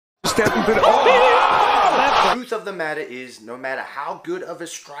Captain Pin. Oh! The truth of the matter is, no matter how good of a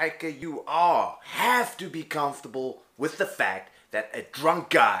striker you are, have to be comfortable with the fact that a drunk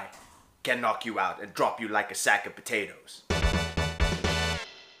guy can knock you out and drop you like a sack of potatoes.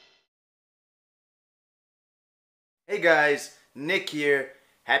 Hey guys, Nick here.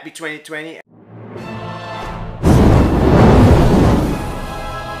 Happy 2020.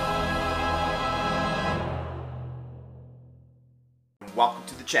 Welcome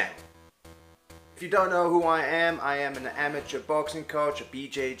to the channel. If you don't know who I am an amateur boxing coach, a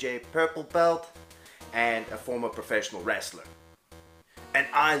BJJ purple belt, and a former professional wrestler. And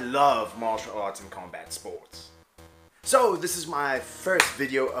I love martial arts and combat sports. So this is my first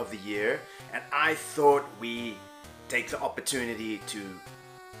video of the year, and I thought we take the opportunity to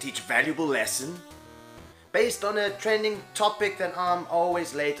teach a valuable lesson based on a trending topic that I'm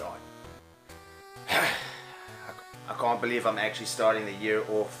always late on. I can't believe I'm actually starting the year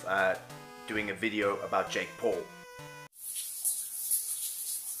off doing a video about Jake Paul.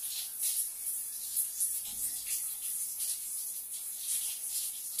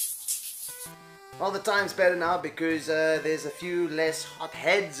 Well, the time's better now because there's a few less hot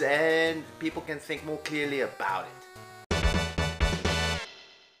heads and people can think more clearly about it.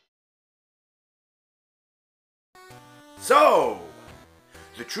 So,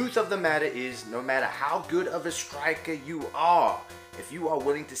 the truth of the matter is, no matter how good of a striker you are, if you are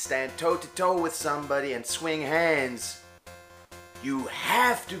willing to stand toe-to-toe with somebody and swing hands, you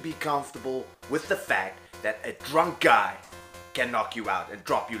have to be comfortable with the fact that a drunk guy can knock you out and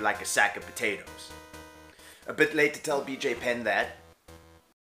drop you like a sack of potatoes. A bit late to tell BJ Penn that.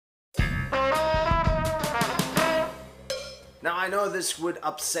 Now I know this would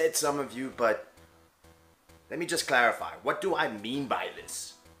upset some of you, but let me just clarify. What do I mean by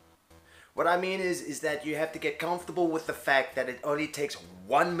this? What I mean is that you have to get comfortable with the fact that it only takes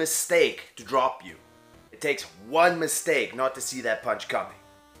one mistake to drop you. It takes one mistake not to see that punch coming.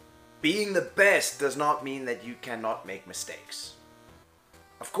 Being the best does not mean that you cannot make mistakes.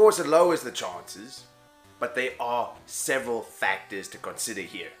 Of course it lowers the chances, but there are several factors to consider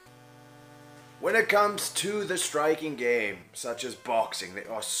here. When it comes to the striking game, such as boxing,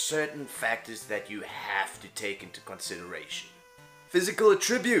 there are certain factors that you have to take into consideration. Physical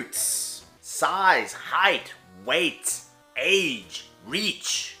attributes, size, height, weight, age,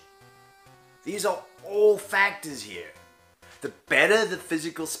 reach. These are all factors here. The better the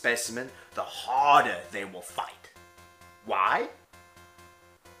physical specimen, the harder they will fight. Why?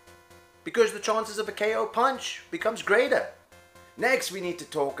 Because the chances of a KO punch becomes greater. Next, we need to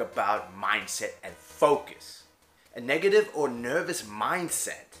talk about mindset and focus. A negative or nervous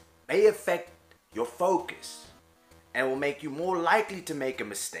mindset may affect your focus and will make you more likely to make a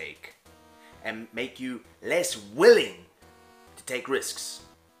mistake and make you less willing to take risks.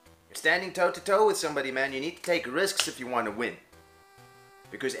 You're standing toe-to-toe with somebody, man. You need to take risks if you want to win.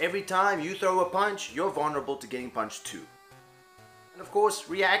 Because every time you throw a punch, you're vulnerable to getting punched too. And of course,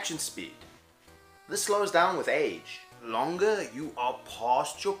 reaction speed. This slows down with age. The longer you are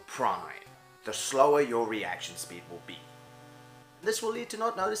past your prime, the slower your reaction speed will be. This will lead to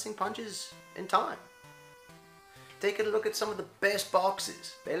not noticing punches in time. Take a look at some of the best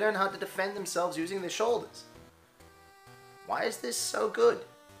boxers. They learn how to defend themselves using their shoulders. Why is this so good?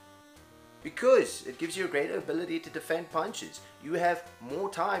 Because it gives you a greater ability to defend punches. You have more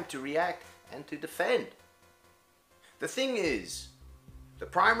time to react and to defend. The thing is, the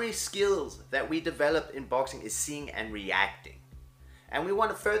primary skills that we develop in boxing is seeing and reacting. And we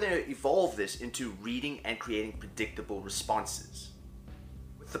want to further evolve this into reading and creating predictable responses.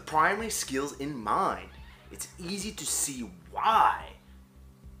 With the primary skills in mind, it's easy to see why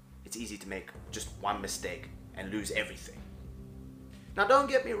it's easy to make just one mistake and lose everything. Now don't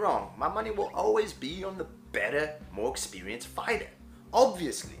get me wrong, my money will always be on the better, more experienced fighter,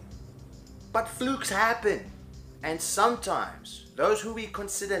 obviously. But flukes happen, and sometimes those who we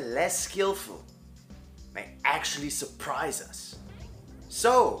consider less skillful may actually surprise us.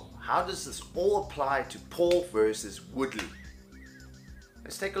 So, how does this all apply to Paul versus Woodly?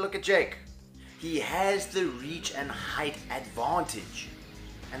 Let's take a look at Jake. He has the reach and height advantage,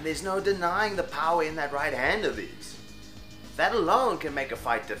 and there's no denying the power in that right hand of his. That alone can make a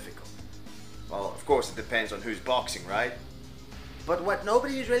fight difficult. Well, of course it depends on who's boxing, right? But what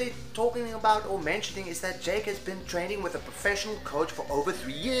nobody is really talking about or mentioning is that Jake has been training with a professional coach for over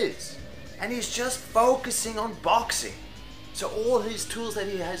 3 years. And he's just focusing on boxing. So all his tools that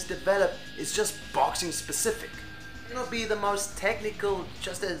he has developed is just boxing specific. May not be the most technical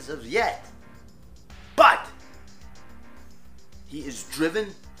just as of yet. But he is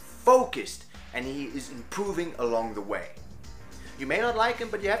driven, focused, and he is improving along the way. You may not like him,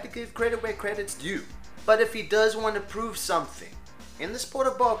 but you have to give credit where credit's due. But if he does want to prove something in the sport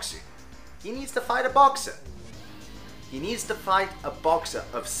of boxing, he needs to fight a boxer. He needs to fight a boxer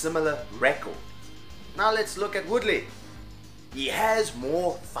of similar record. Now let's look at Woodley. He has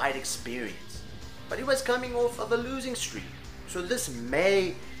more fight experience, but he was coming off of a losing streak, so this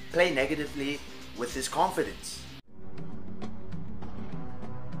may play negatively with his confidence.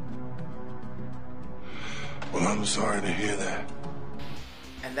 Well, I'm sorry to hear that.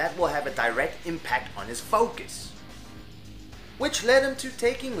 And that will have a direct impact on his focus, which led him to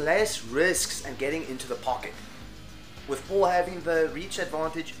taking less risks and getting into the pocket. With Paul having the reach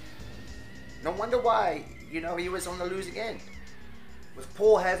advantage, no wonder why, he was on the losing end. With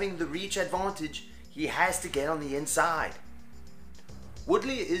Paul having the reach advantage, he has to get on the inside.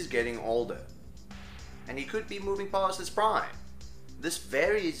 Woodley is getting older, and he could be moving past his prime. This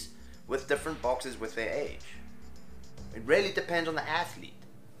varies with different boxers with their age. It really depends on the athlete.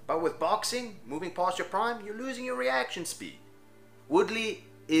 But with boxing, moving past your prime, you're losing your reaction speed. Woodley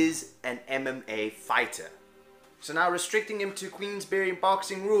is an MMA fighter. So now restricting him to Queensberry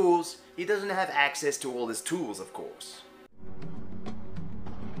boxing rules, he doesn't have access to all his tools, of course.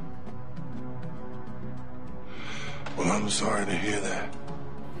 Well, I'm sorry to hear that.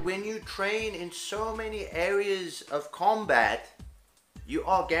 When you train in so many areas of combat, you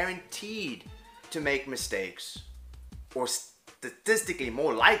are guaranteed to make mistakes, or statistically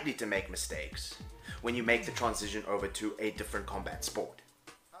more likely to make mistakes when you make the transition over to a different combat sport.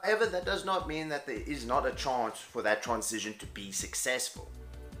 However, that does not mean that there is not a chance for that transition to be successful.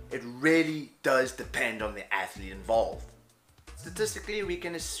 It really does depend on the athlete involved. Statistically, we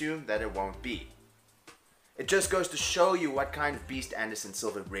can assume that it won't be. It just goes to show you what kind of beast Anderson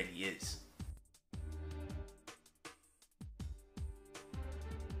Silva really is.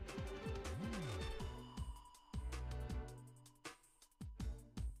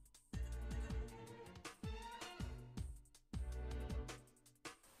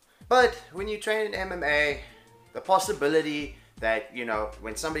 But when you train in MMA, the possibility that,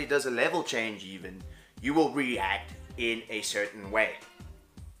 when somebody does a level change even, you will react in a certain way,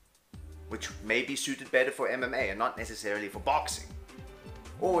 which may be suited better for MMA and not necessarily for boxing.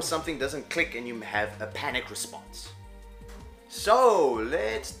 Or something doesn't click and you have a panic response. So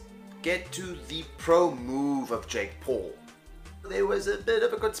let's get to the pro move of Jake Paul. There was a bit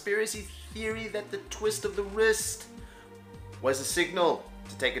of a conspiracy theory that the twist of the wrist was a signal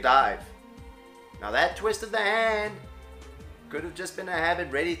to take a dive. Now that twist of the hand could have just been a habit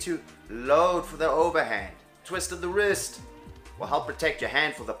ready to load for the overhand. Twist of the wrist will help protect your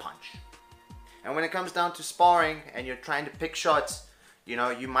hand for the punch. And when it comes down to sparring and you're trying to pick shots,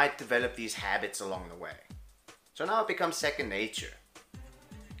 you might develop these habits along the way. So now it becomes second nature.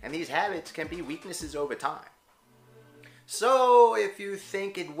 And these habits can be weaknesses over time. So if you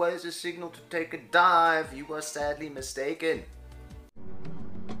think it was a signal to take a dive, you are sadly mistaken.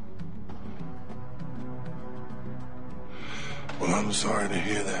 Well, I'm sorry to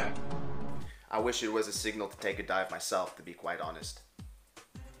hear that. I wish it was a signal to take a dive myself, to be quite honest.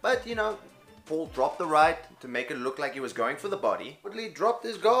 But, Paul dropped the right to make it look like he was going for the body. Woodley dropped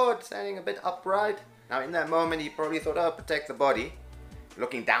his guard, standing a bit upright. Now, in that moment, he probably thought, oh, protect the body,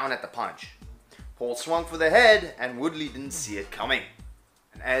 looking down at the punch. Paul swung for the head, and Woodley didn't see it coming.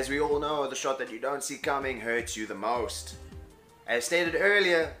 And as we all know, the shot that you don't see coming hurts you the most. As stated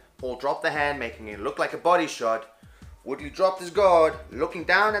earlier, Paul dropped the hand, making it look like a body shot. Woodley dropped his guard, looking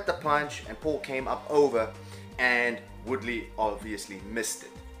down at the punch, and Paul came up over, and Woodley obviously missed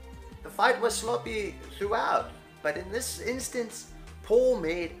it. The fight was sloppy throughout, but in this instance, Paul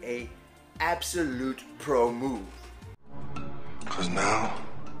made a absolute pro move. 'Cause now,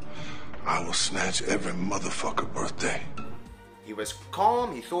 I will snatch every motherfucker birthday. He was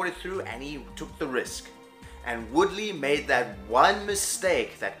calm, he thought it through, and he took the risk. And Woodley made that one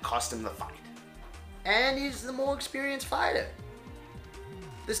mistake that cost him the fight. And he's the more experienced fighter.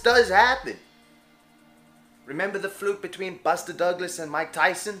 This does happen. Remember the fluke between Buster Douglas and Mike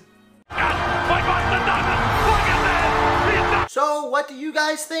Tyson? So what do you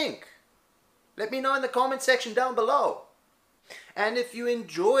guys think? Let me know in the comment section down below. And if you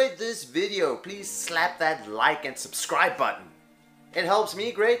enjoyed this video, please slap that like and subscribe button. It helps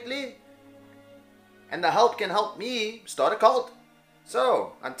me greatly, and the help can help me start a cult.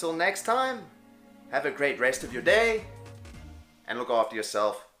 So until next time, have a great rest of your day, and look after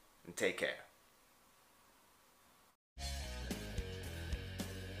yourself, and take care.